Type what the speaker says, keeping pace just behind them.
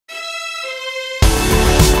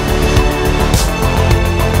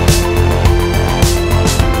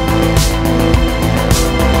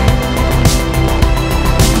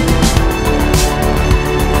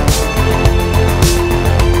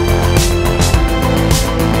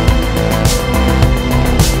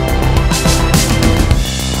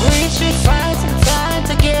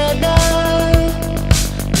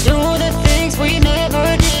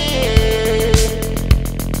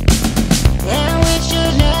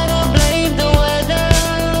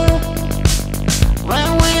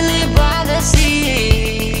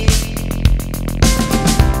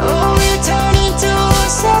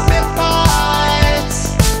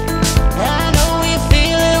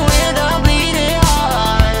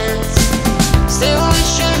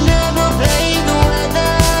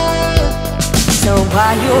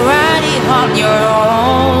Are you riding on your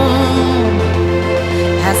own?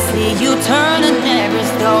 I see you turning every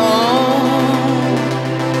stone.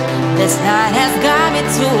 This night has got me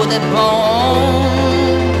to the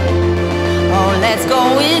bone. Oh, let's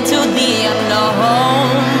go into the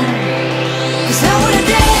unknown. 'Cause I wanna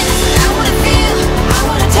dance, I wanna feel, I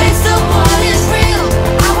wanna taste of what is real.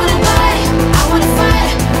 I wanna bite, I wanna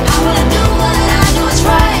fight, I wanna do what I know is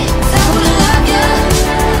right. 'Cause I wanna love you,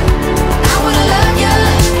 I wanna love you,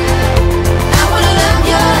 I wanna love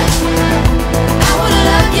you, I wanna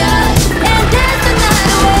love you, and dance the night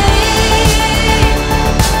away.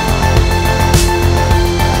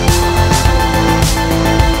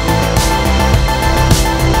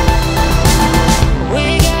 We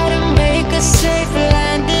gotta make a safe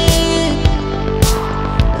landing.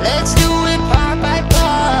 Let's do it part by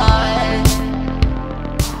part.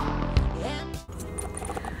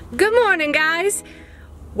 Good morning, guys.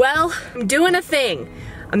 Well, I'm doing a thing.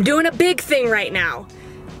 I'm doing a big thing right now.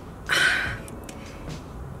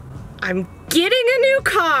 I'm getting a new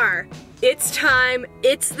car. It's time,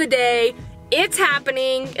 it's the day, it's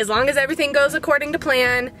happening. As long as everything goes according to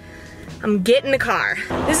plan, I'm getting a car.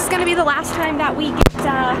 This is gonna be the last time that we get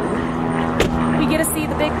to see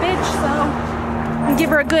the big bitch, so I'm give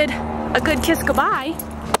her a good kiss goodbye.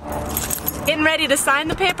 Getting ready to sign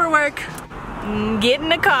the paperwork.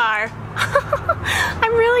 Getting a car.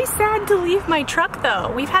 I'm really sad to leave my truck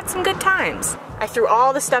though. We've had some good times. I threw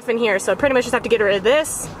all the stuff in here, so I pretty much just have to get rid of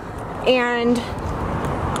this and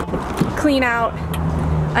clean out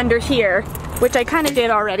under here, which I kind of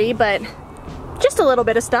did already, but just a little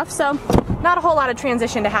bit of stuff, so not a whole lot of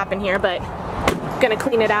transition to happen here, but gonna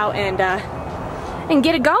clean it out and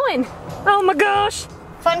get it going. Oh my gosh.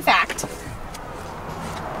 Fun fact.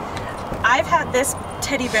 I've had this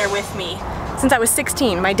teddy bear with me since I was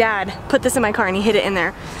 16. My dad put this in my car and he hid it in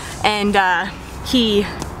there. And he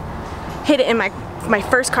hid it in my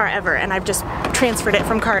first car ever, and I've just transferred it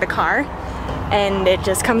from car to car. And it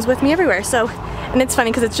just comes with me everywhere. So, and it's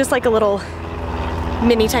funny because it's just like a little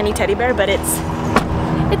mini tiny teddy bear, but it's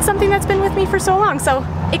something that's been with me for so long. So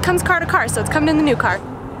it comes car to car, so it's coming in the new car.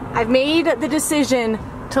 I've made the decision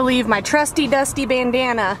to leave my trusty dusty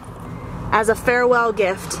bandana as a farewell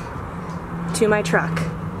gift to my truck.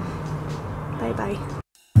 Bye bye.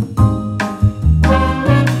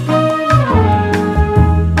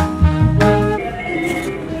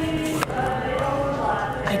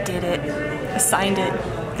 I did it. I signed it.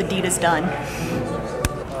 The deed is done.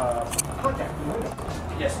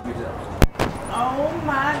 Oh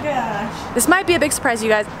my gosh. This might be a big surprise, you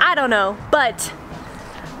guys. I don't know, but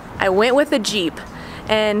I went with a Jeep.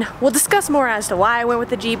 And we'll discuss more as to why I went with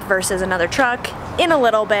the Jeep versus another truck in a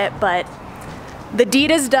little bit, but the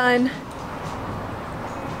deed is done.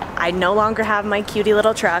 I no longer have my cutie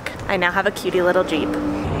little truck. I now have a cutie little Jeep.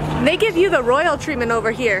 They give you the royal treatment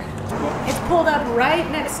over here. It's pulled up right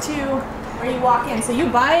next to where you walk in. So you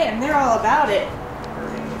buy it and they're all about it.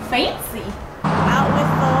 Fancy. Out with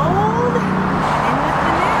the old and with the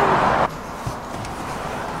new.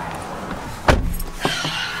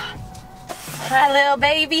 Hi, little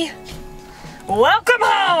baby. Welcome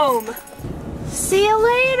home. See you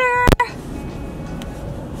later.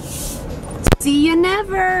 See you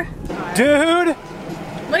never. Dude!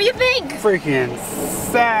 What do you think? Freaking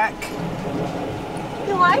sack.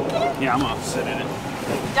 You like it? Yeah, I'm gonna sit in it.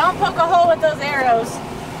 Don't poke a hole with those arrows.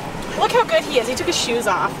 Look how good he is. He took his shoes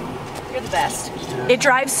off. You're the best. It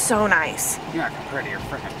drives so nice. You're not compared to your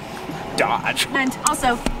freaking Dodge. And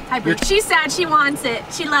also, hybrid. She's sad. She wants it.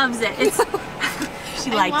 She loves it. It's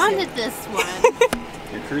she likes it. I wanted this one.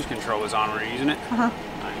 Your cruise control is on. Were you using it?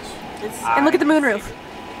 Nice. And look at the moonroof.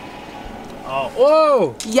 Oh,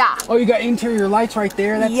 whoa! Yeah. Oh, you got interior lights right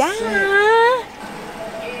there. That's yeah. sick.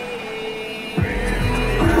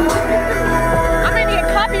 I'm gonna get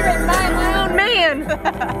copyrighted by my own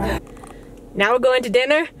man. Now we're going to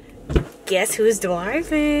dinner. Guess who's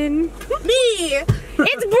driving? Me.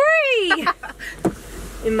 It's Bree.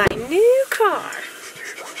 In my new car.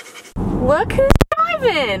 Look who's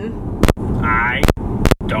driving. I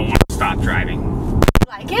don't want to stop driving. You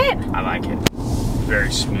like it? I like it.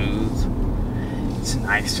 Very smooth. It's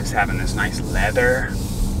nice just having this nice leather.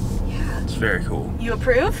 Yeah. It's very cool. You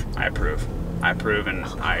approve? I approve. I approve, and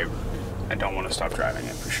I don't want to stop driving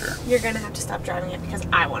it for sure. You're gonna have to stop driving it because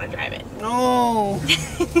I want to drive it. No.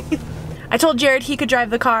 I told Jared he could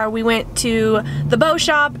drive the car. We went to the bow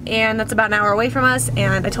shop, and that's about an hour away from us,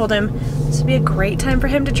 and I told him this would be a great time for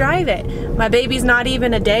him to drive it. My baby's not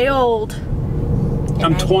even a day old.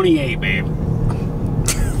 I'm 28, babe.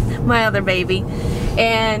 My other baby.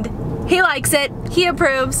 And he likes it. He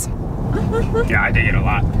approves. Yeah, I dig it a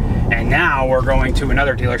lot. And now we're going to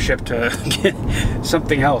another dealership to get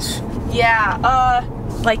something else. Yeah,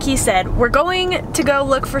 like he said, we're going to go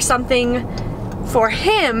look for something for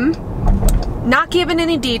him, not giving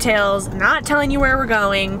any details, not telling you where we're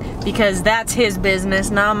going, because that's his business,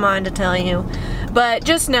 not mine to tell you. But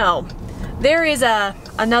just know, there is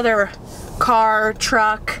another car,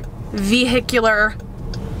 truck, vehicular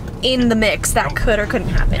in the mix that could or couldn't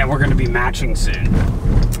happen. And we're gonna be matching soon.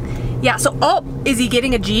 Yeah, so, oh, is he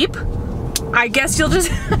getting a Jeep? I guess you'll just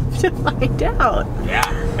have to find out.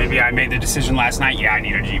 Yeah, maybe I made the decision last night. Yeah, I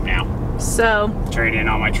need a Jeep now. So, Trade in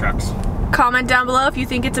all my trucks. comment down below if you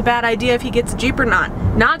think it's a bad idea if he gets a Jeep or not.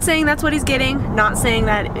 Not saying that's what he's getting, not saying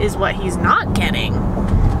that is what he's not getting.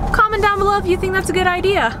 Comment down below if you think that's a good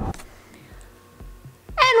idea.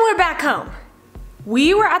 And we're back home.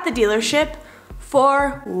 We were at the dealership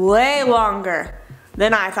for way longer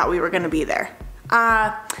than I thought we were gonna be there.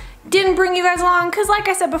 Didn't bring you guys along because, like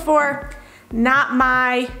I said before, not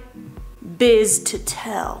my biz to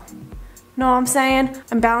tell. Know what I'm saying?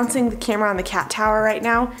 I'm balancing the camera on the cat tower right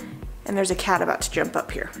now, and there's a cat about to jump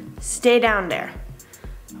up here. Stay down there,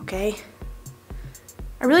 okay?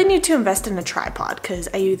 I really need to invest in a tripod because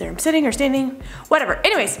I either am sitting or standing, whatever.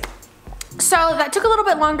 Anyways, so that took a little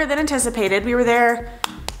bit longer than anticipated. We were there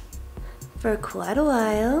for quite a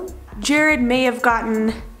while. Jared may have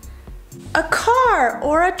gotten a car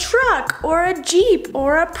or a truck or a Jeep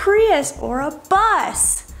or a Prius or a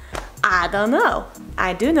bus. I don't know.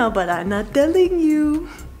 I do know, but I'm not telling you.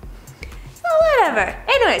 So whatever.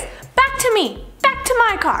 Anyways, back to me, back to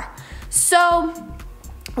my car. So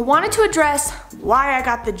I wanted to address why I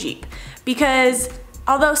got the Jeep, because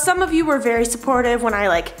although some of you were very supportive when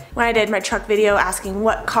I did my truck video asking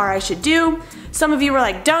what car I should do, some of you were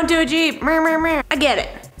like, don't do a Jeep, meh, meh, meh. I get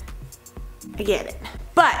it. I get it.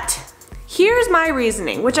 But here's my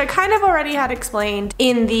reasoning, which I kind of already had explained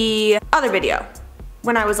in the other video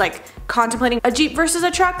when I was like contemplating a Jeep versus a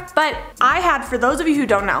truck. But I had, for those of you who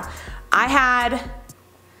don't know, I had,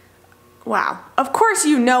 wow, of course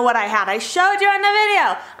you know what I had. I showed you in the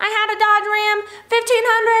video. I had a Dodge Ram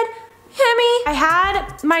 1500 Hemi. I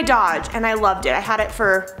had my Dodge and I loved it. I had it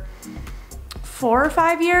for 4 or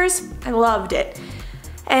 5 years. I loved it.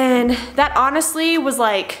 And that honestly was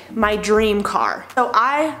like my dream car. So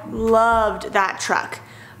I loved that truck.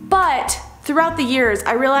 But throughout the years,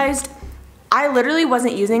 I realized I literally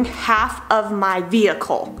wasn't using half of my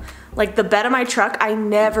vehicle. Like the bed of my truck, I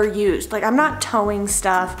never used. Like I'm not towing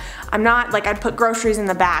stuff. I'm not like, I'd put groceries in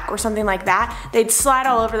the back or something like that. They'd slide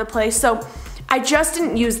all over the place. So I just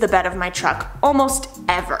didn't use the bed of my truck almost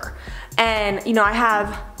ever. And you know,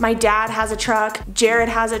 my dad has a truck, Jared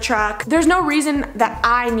has a truck. There's no reason that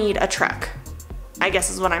I need a truck, I guess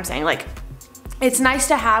is what I'm saying. Like, it's nice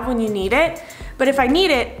to have when you need it, but if I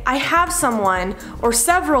need it, I have someone or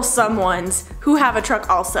several someones who have a truck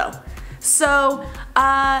also. So,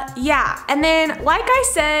 yeah. And then, like I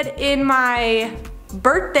said in my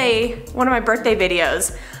one of my birthday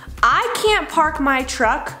videos, I can't park my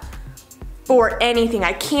truck for anything.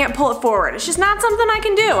 I can't pull it forward. It's just not something I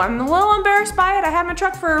can do. I'm a little embarrassed by it. I had my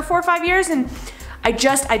truck for 4 or 5 years and I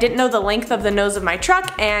didn't know the length of the nose of my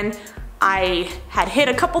truck, and I had hit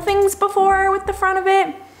a couple things before with the front of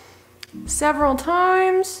it several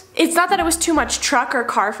times. It's not that it was too much truck or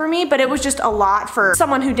car for me, but it was just a lot for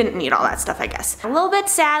someone who didn't need all that stuff, I guess. A little bit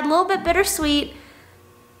sad, a little bit bittersweet,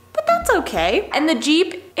 but that's okay. And the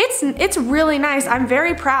Jeep, it's really nice. I'm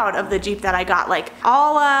very proud of the Jeep that I got. Like,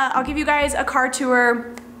 I'll give you guys a car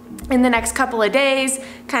tour in the next couple of days,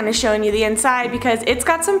 kind of showing you the inside, because it's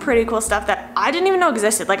got some pretty cool stuff that I didn't even know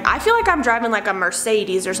existed. Like, I feel like I'm driving like a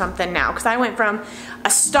Mercedes or something now, because I went from a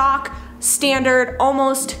stock, standard,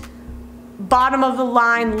 almost bottom of the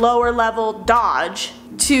line, lower level Dodge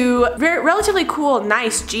to relatively cool,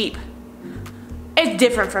 nice Jeep. It's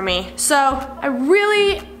different for me. So I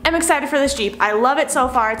really am excited for this Jeep. I love it so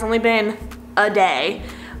far. It's only been a day,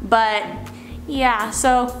 but yeah,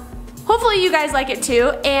 so hopefully you guys like it too.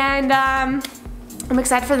 And I'm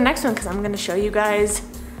excited for the next one because I'm gonna show you guys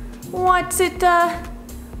what's it got.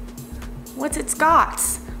 What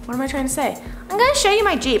am I trying to say? I'm gonna show you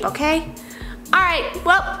my Jeep, okay? All right,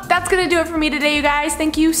 well, that's gonna do it for me today, you guys.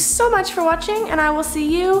 Thank you so much for watching, and I will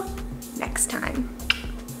see you next time.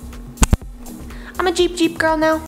 I'm a Jeep girl now.